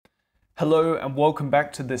Hello and welcome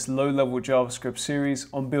back to this low-level JavaScript series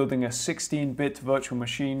on building a 16-bit virtual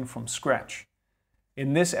machine from scratch.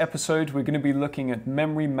 In this episode, we're going to be looking at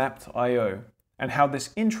memory mapped I/O and how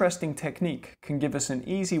this interesting technique can give us an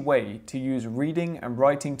easy way to use reading and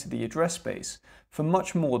writing to the address space for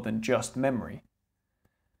much more than just memory.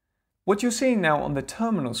 What you're seeing now on the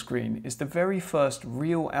terminal screen is the very first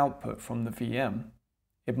real output from the VM.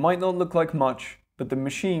 It might not look like much, but the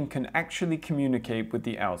machine can actually communicate with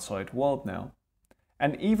the outside world now.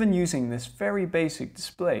 And even using this very basic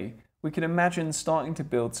display, we can imagine starting to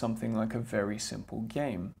build something like a very simple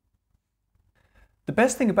game. The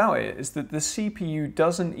best thing about it is that the CPU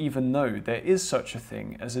doesn't even know there is such a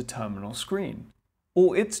thing as a terminal screen.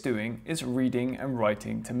 All it's doing is reading and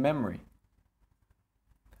writing to memory.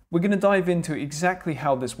 We're going to dive into exactly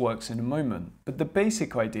how this works in a moment, but the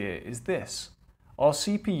basic idea is this. Our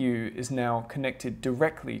CPU is now connected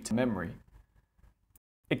directly to memory.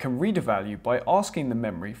 It can read a value by asking the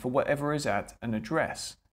memory for whatever is at an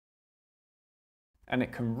address. And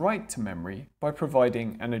it can write to memory by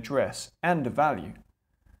providing an address and a value.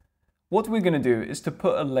 What we're going to do is to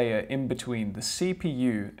put a layer in between the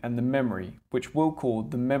CPU and the memory, which we'll call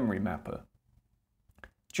the memory mapper.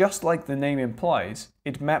 Just like the name implies,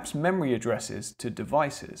 it maps memory addresses to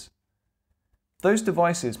devices. Those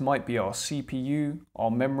devices might be our CPU, our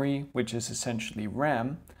memory, which is essentially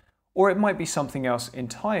RAM, or it might be something else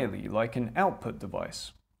entirely, like an output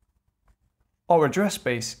device. Our address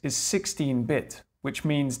space is 16-bit, which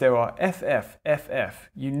means there are FFFF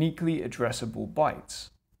uniquely addressable bytes.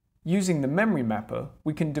 Using the memory mapper,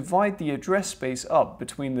 we can divide the address space up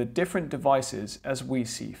between the different devices as we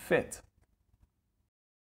see fit.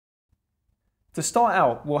 To start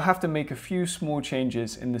out, we'll have to make a few small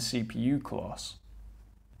changes in the CPU class.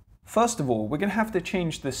 First of all, we're going to have to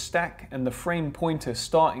change the stack and the frame pointer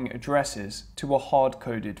starting addresses to a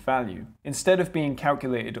hard-coded value, instead of being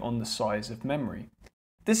calculated on the size of memory.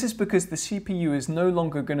 This is because the CPU is no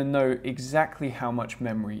longer going to know exactly how much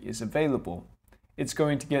memory is available. It's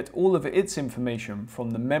going to get all of its information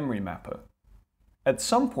from the memory mapper. At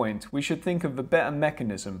some point, we should think of a better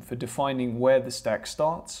mechanism for defining where the stack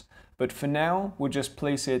starts, but for now, we'll just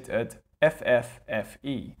place it at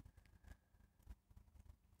FFFE.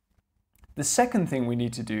 The second thing we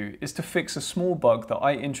need to do is to fix a small bug that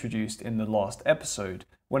I introduced in the last episode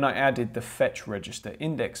when I added the fetch register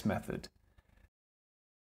index method.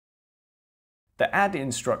 The add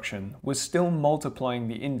instruction was still multiplying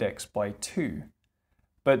the index by 2,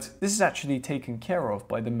 but this is actually taken care of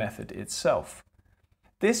by the method itself.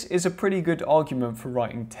 This is a pretty good argument for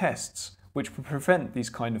writing tests, which will prevent these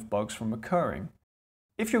kind of bugs from occurring.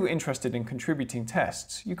 If you're interested in contributing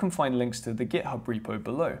tests, you can find links to the GitHub repo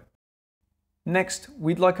below. Next,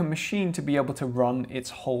 we'd like a machine to be able to run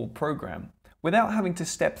its whole program, without having to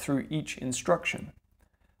step through each instruction.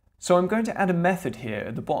 So I'm going to add a method here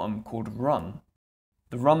at the bottom called run.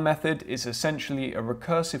 The run method is essentially a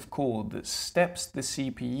recursive call that steps the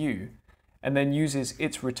CPU and then uses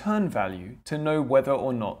its return value to know whether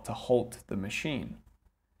or not to halt the machine.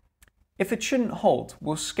 If it shouldn't halt,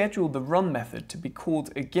 we'll schedule the run method to be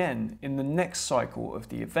called again in the next cycle of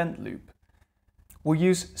the event loop. We'll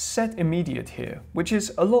use setImmediate here, which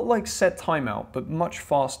is a lot like setTimeout but much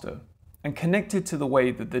faster, and connected to the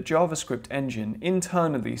way that the JavaScript engine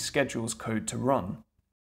internally schedules code to run.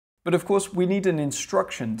 But of course, we need an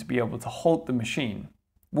instruction to be able to halt the machine.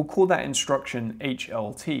 We'll call that instruction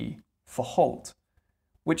HLT, for halt,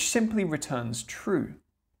 which simply returns true.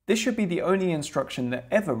 This should be the only instruction that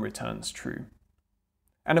ever returns true.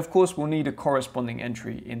 And of course, we'll need a corresponding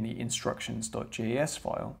entry in the instructions.js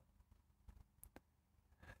file.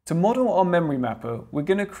 To model our memory mapper, we're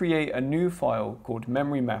going to create a new file called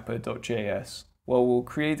memorymapper.js, where we'll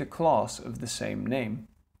create a class of the same name.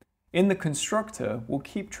 In the constructor, we'll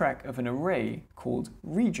keep track of an array called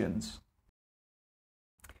regions.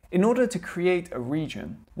 In order to create a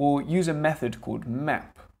region, we'll use a method called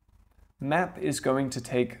map. Map is going to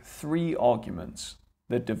take 3 arguments: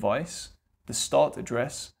 the device, the start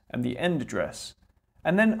address, and the end address,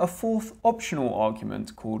 and then a 4th optional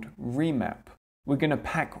argument called remap. We're going to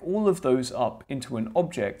pack all of those up into an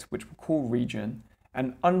object which we'll call region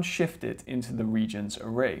and unshift it into the regions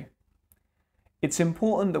array. It's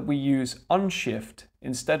important that we use unshift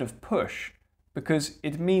instead of push because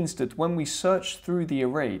it means that when we search through the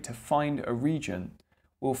array to find a region,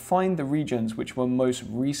 we'll find the regions which were most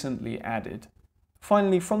recently added.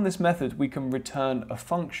 Finally, from this method we can return a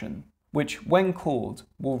function which, when called,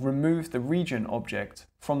 will remove the region object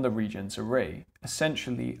from the regions array,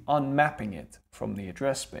 essentially unmapping it from the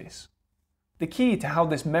address space. The key to how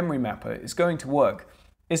this memory mapper is going to work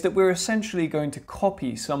is that we're essentially going to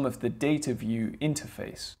copy some of the data view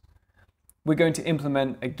interface. We're going to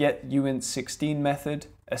implement a getUint16 method,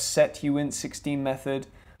 a setUint16 method,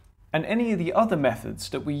 and any of the other methods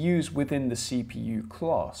that we use within the CPU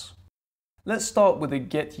class. Let's start with a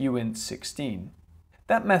getUint16.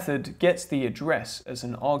 That method gets the address as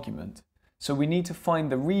an argument, so we need to find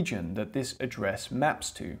the region that this address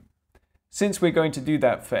maps to. Since we're going to do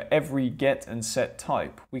that for every get and set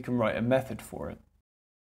type, we can write a method for it.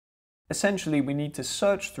 Essentially, we need to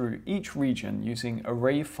search through each region using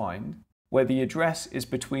arrayFind, where the address is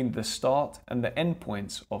between the start and the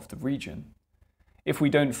endpoints of the region. If we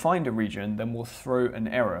don't find a region, then we'll throw an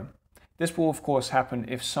error. This will of course happen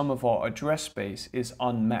if some of our address space is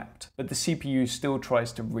unmapped, but the CPU still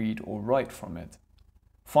tries to read or write from it.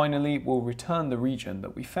 Finally, we'll return the region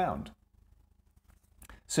that we found.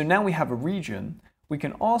 So now we have a region, we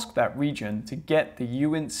can ask that region to get the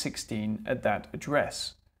uint16 at that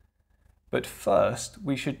address. But first,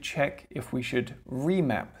 we should check if we should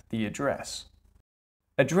remap the address.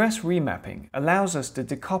 Address remapping allows us to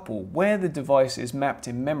decouple where the device is mapped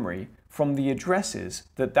in memory from the addresses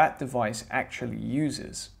that that device actually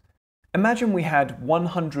uses. Imagine we had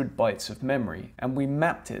 100 bytes of memory and we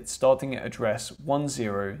mapped it starting at address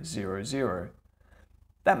 1000.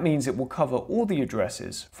 That means it will cover all the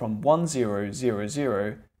addresses from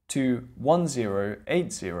 1000 to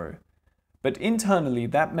 1080. But internally,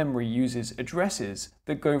 that memory uses addresses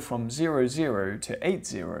that go from 00 to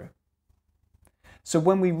 80. So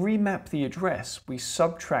when we remap the address, we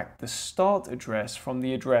subtract the start address from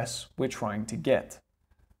the address we're trying to get.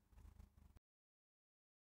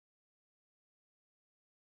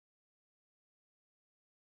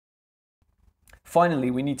 Finally,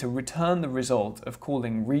 we need to return the result of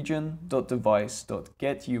calling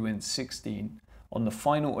region.device.getUint16 on the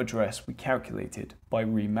final address we calculated by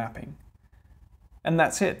remapping. And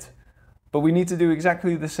that's it. But we need to do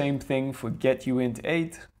exactly the same thing for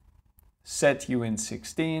getUint8,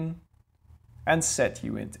 setUint16, and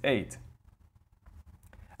setUint8.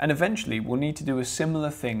 And eventually we'll need to do a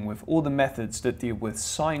similar thing with all the methods that deal with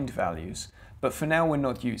signed values, but for now we're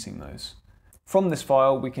not using those. From this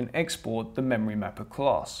file we can export the memory mapper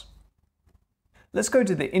class. Let's go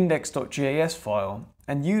to the index.js file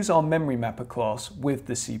and use our memory mapper class with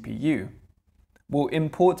the CPU. We'll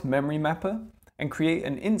import memory mapper and create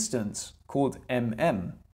an instance called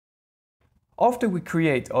mm. After we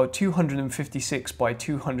create our 256 by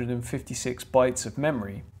 256 bytes of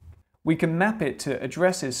memory, we can map it to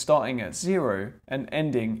addresses starting at 0 and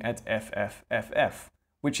ending at FFFF,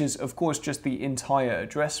 which is of course just the entire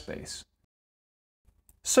address space.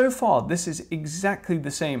 So far, this is exactly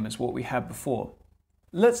the same as what we had before.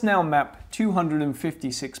 Let's now map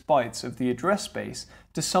 256 bytes of the address space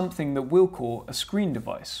to something that we'll call a screen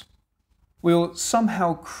device. We'll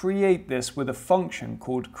somehow create this with a function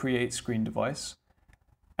called createScreenDevice,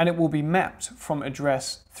 and it will be mapped from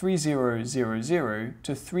address 3000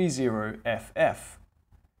 to 30FF,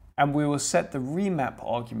 and we will set the remap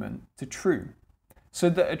argument to true, so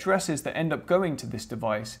that addresses that end up going to this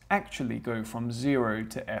device actually go from 0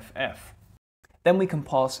 to FF. Then we can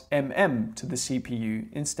pass mm to the CPU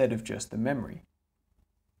instead of just the memory.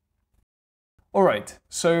 Alright,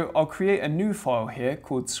 so I'll create a new file here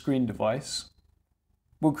called screenDevice.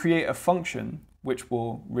 We'll create a function which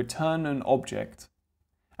will return an object,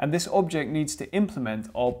 and this object needs to implement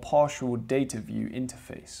our partial data view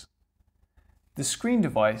interface. The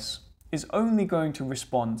screenDevice is only going to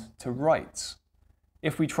respond to writes.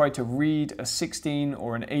 If we try to read a 16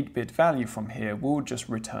 or an 8-bit value from here, we'll just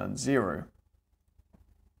return 0.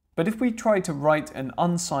 But if we try to write an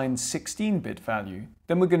unsigned 16-bit value,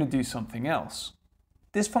 then we're going to do something else.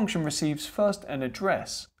 This function receives first an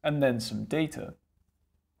address and then some data.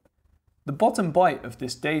 The bottom byte of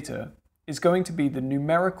this data is going to be the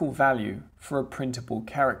numerical value for a printable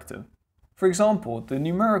character. For example, the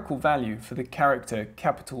numerical value for the character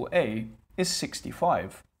capital A is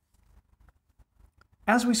 65.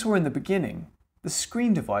 As we saw in the beginning, the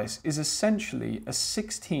screen device is essentially a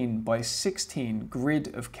 16 by 16 grid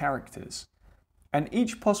of characters, and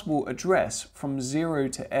each possible address from 0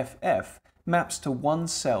 to FF maps to one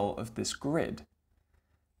cell of this grid.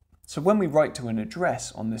 So when we write to an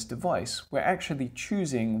address on this device, we're actually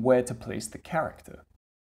choosing where to place the character.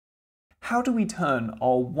 How do we turn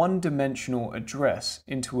our one-dimensional address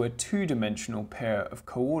into a two-dimensional pair of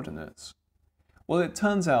coordinates? Well, it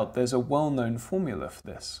turns out there's a well-known formula for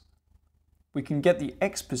this. We can get the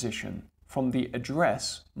x position from the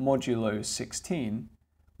address modulo 16,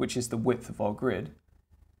 which is the width of our grid,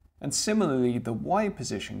 and similarly the y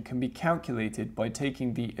position can be calculated by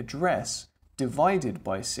taking the address divided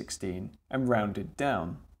by 16 and rounded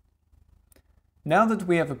down. Now that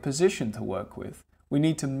we have a position to work with, we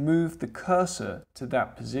need to move the cursor to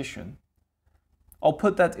that position. I'll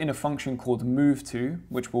put that in a function called move_to,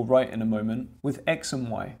 which we'll write in a moment, with x and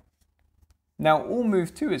y. Now all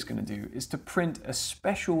move_to is going to do is to print a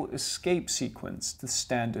special escape sequence to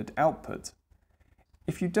standard output.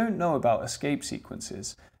 If you don't know about escape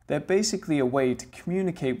sequences, they're basically a way to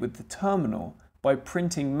communicate with the terminal by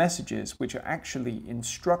printing messages which are actually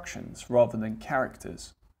instructions rather than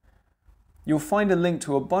characters. You'll find a link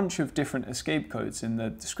to a bunch of different escape codes in the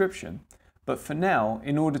description, but for now,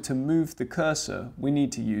 in order to move the cursor, we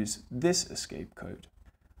need to use this escape code,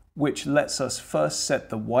 which lets us first set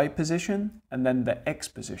the Y position and then the X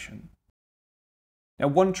position. Now,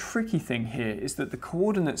 one tricky thing here is that the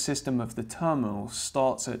coordinate system of the terminal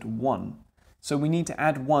starts at 1, so we need to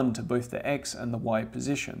add 1 to both the X and the Y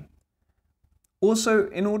position. Also,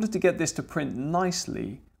 in order to get this to print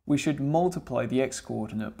nicely, we should multiply the X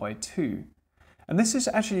coordinate by 2. And this is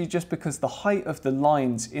actually just because the height of the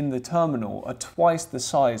lines in the terminal are twice the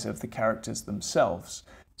size of the characters themselves.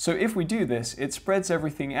 So if we do this, it spreads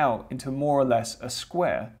everything out into more or less a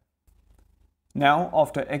square. Now,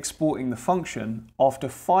 after exporting the function, after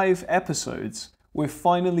 5 episodes, we're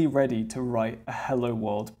finally ready to write a Hello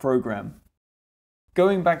World program.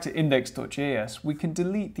 Going back to index.js, we can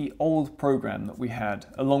delete the old program that we had,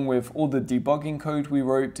 along with all the debugging code we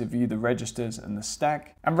wrote to view the registers and the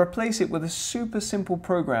stack, and replace it with a super simple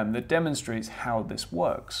program that demonstrates how this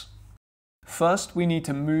works. First, we need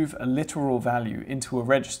to move a literal value into a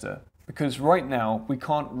register, because right now we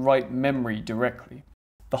can't write memory directly.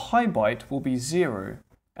 The high byte will be 0,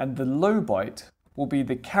 and the low byte will be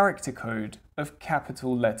the character code of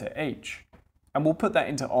capital letter H, and we'll put that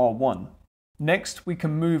into R1. Next, we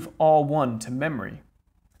can move R1 to memory.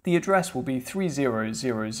 The address will be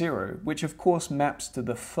 3000, which of course maps to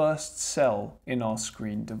the first cell in our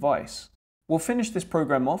screen device. We'll finish this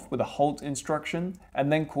program off with a halt instruction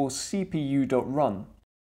and then call cpu.run.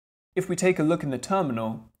 If we take a look in the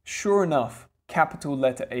terminal, sure enough, capital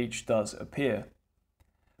letter H does appear.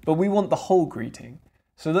 But we want the whole greeting,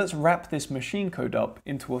 so let's wrap this machine code up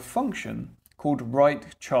into a function called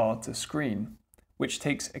writeChar_to_screen, which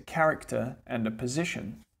takes a character and a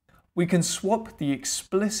position. We can swap the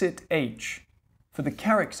explicit H for the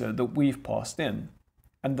character that we've passed in,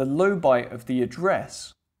 and the low byte of the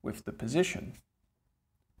address with the position.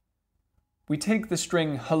 We take the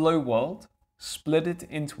string hello world, split it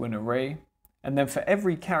into an array, and then for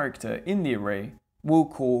every character in the array, we'll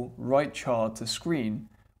call writeChar_to_screen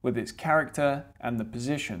with its character and the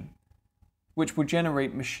position, which will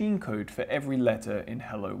generate machine code for every letter in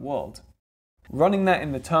hello world. Running that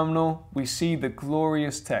in the terminal, we see the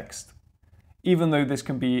glorious text. Even though this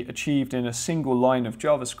can be achieved in a single line of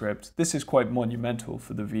JavaScript, this is quite monumental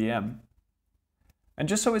for the VM. And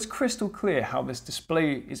just so it's crystal clear how this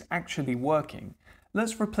display is actually working,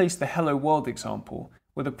 let's replace the Hello World example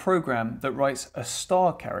with a program that writes a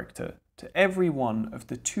star character to every one of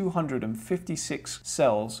the 256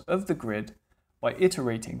 cells of the grid by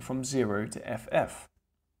iterating from 0 to FF.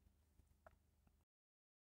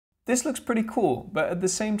 This looks pretty cool, but at the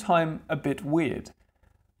same time a bit weird.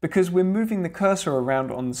 Because we're moving the cursor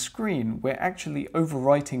around on the screen, we're actually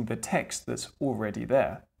overwriting the text that's already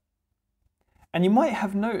there. And you might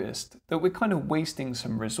have noticed that we're kind of wasting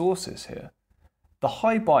some resources here. The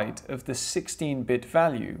high byte of the 16-bit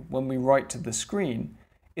value when we write to the screen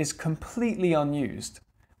is completely unused.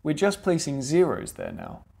 We're just placing zeros there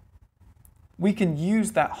now. We can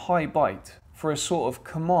use that high byte for a sort of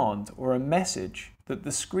command or a message that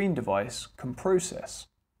the screen device can process.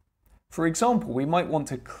 For example, we might want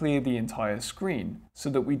to clear the entire screen so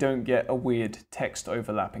that we don't get a weird text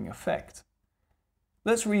overlapping effect.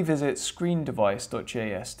 Let's revisit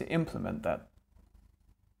screendevice.js to implement that.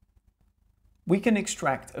 We can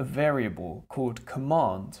extract a variable called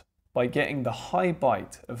command by getting the high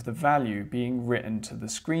byte of the value being written to the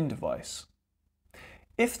screen device.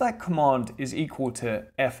 If that command is equal to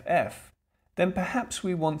FF, then perhaps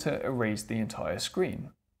we want to erase the entire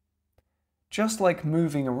screen. Just like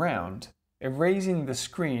moving around, erasing the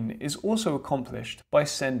screen is also accomplished by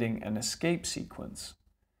sending an escape sequence.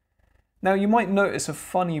 Now you might notice a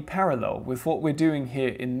funny parallel with what we're doing here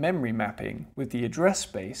in memory mapping with the address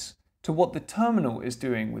space to what the terminal is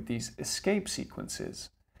doing with these escape sequences.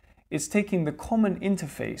 It's taking the common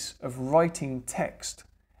interface of writing text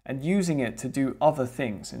and using it to do other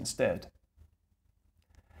things instead.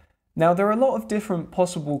 Now there are a lot of different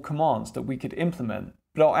possible commands that we could implement,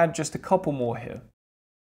 but I'll add just a couple more here.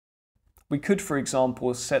 We could, for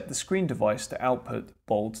example, set the screen device to output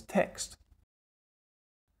bold text.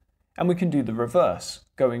 And we can do the reverse,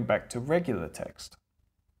 going back to regular text.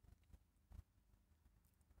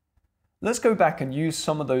 Let's go back and use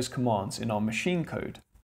some of those commands in our machine code.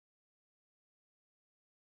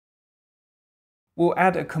 We'll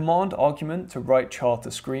add a command argument to write chart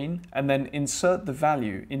to screen and then insert the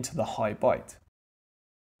value into the high byte.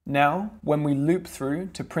 Now, when we loop through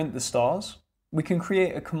to print the stars, we can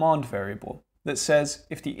create a command variable that says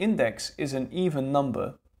if the index is an even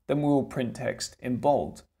number, then we will print text in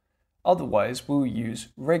bold. Otherwise, we'll use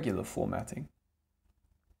regular formatting.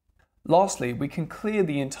 Lastly, we can clear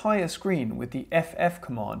the entire screen with the ff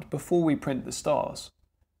command before we print the stars.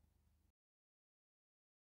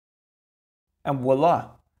 And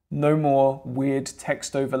voila! No more weird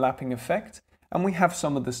text overlapping effect, and we have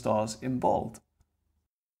some of the stars in bold.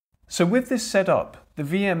 So with this set up, the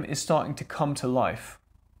VM is starting to come to life.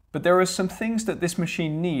 But there are some things that this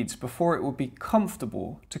machine needs before it will be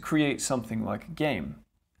comfortable to create something like a game.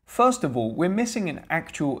 First of all, we're missing an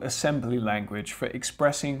actual assembly language for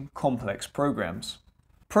expressing complex programs.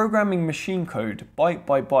 Programming machine code byte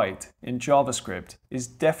by byte in JavaScript is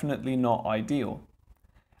definitely not ideal.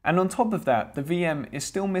 And on top of that, the VM is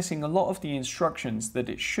still missing a lot of the instructions that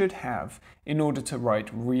it should have in order to write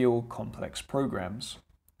real complex programs.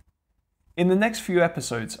 In the next few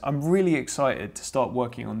episodes, I'm really excited to start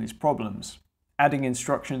working on these problems, adding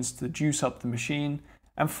instructions to juice up the machine,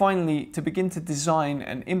 and finally to begin to design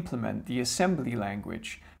and implement the assembly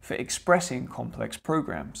language for expressing complex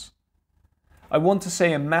programs. I want to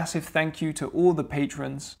say a massive thank you to all the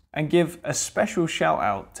patrons and give a special shout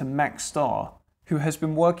out to Max Star, who has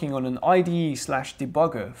been working on an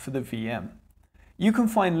IDE/debugger for the VM. You can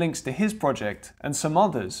find links to his project and some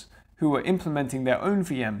others who are implementing their own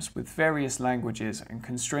VMs with various languages and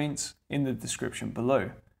constraints in the description below.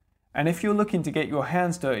 And if you're looking to get your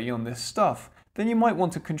hands dirty on this stuff, then you might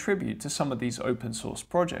want to contribute to some of these open source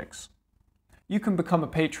projects. You can become a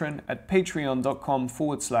patron at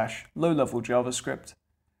patreon.com/lowleveljavascript.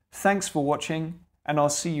 Thanks for watching, and I'll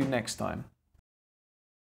see you next time.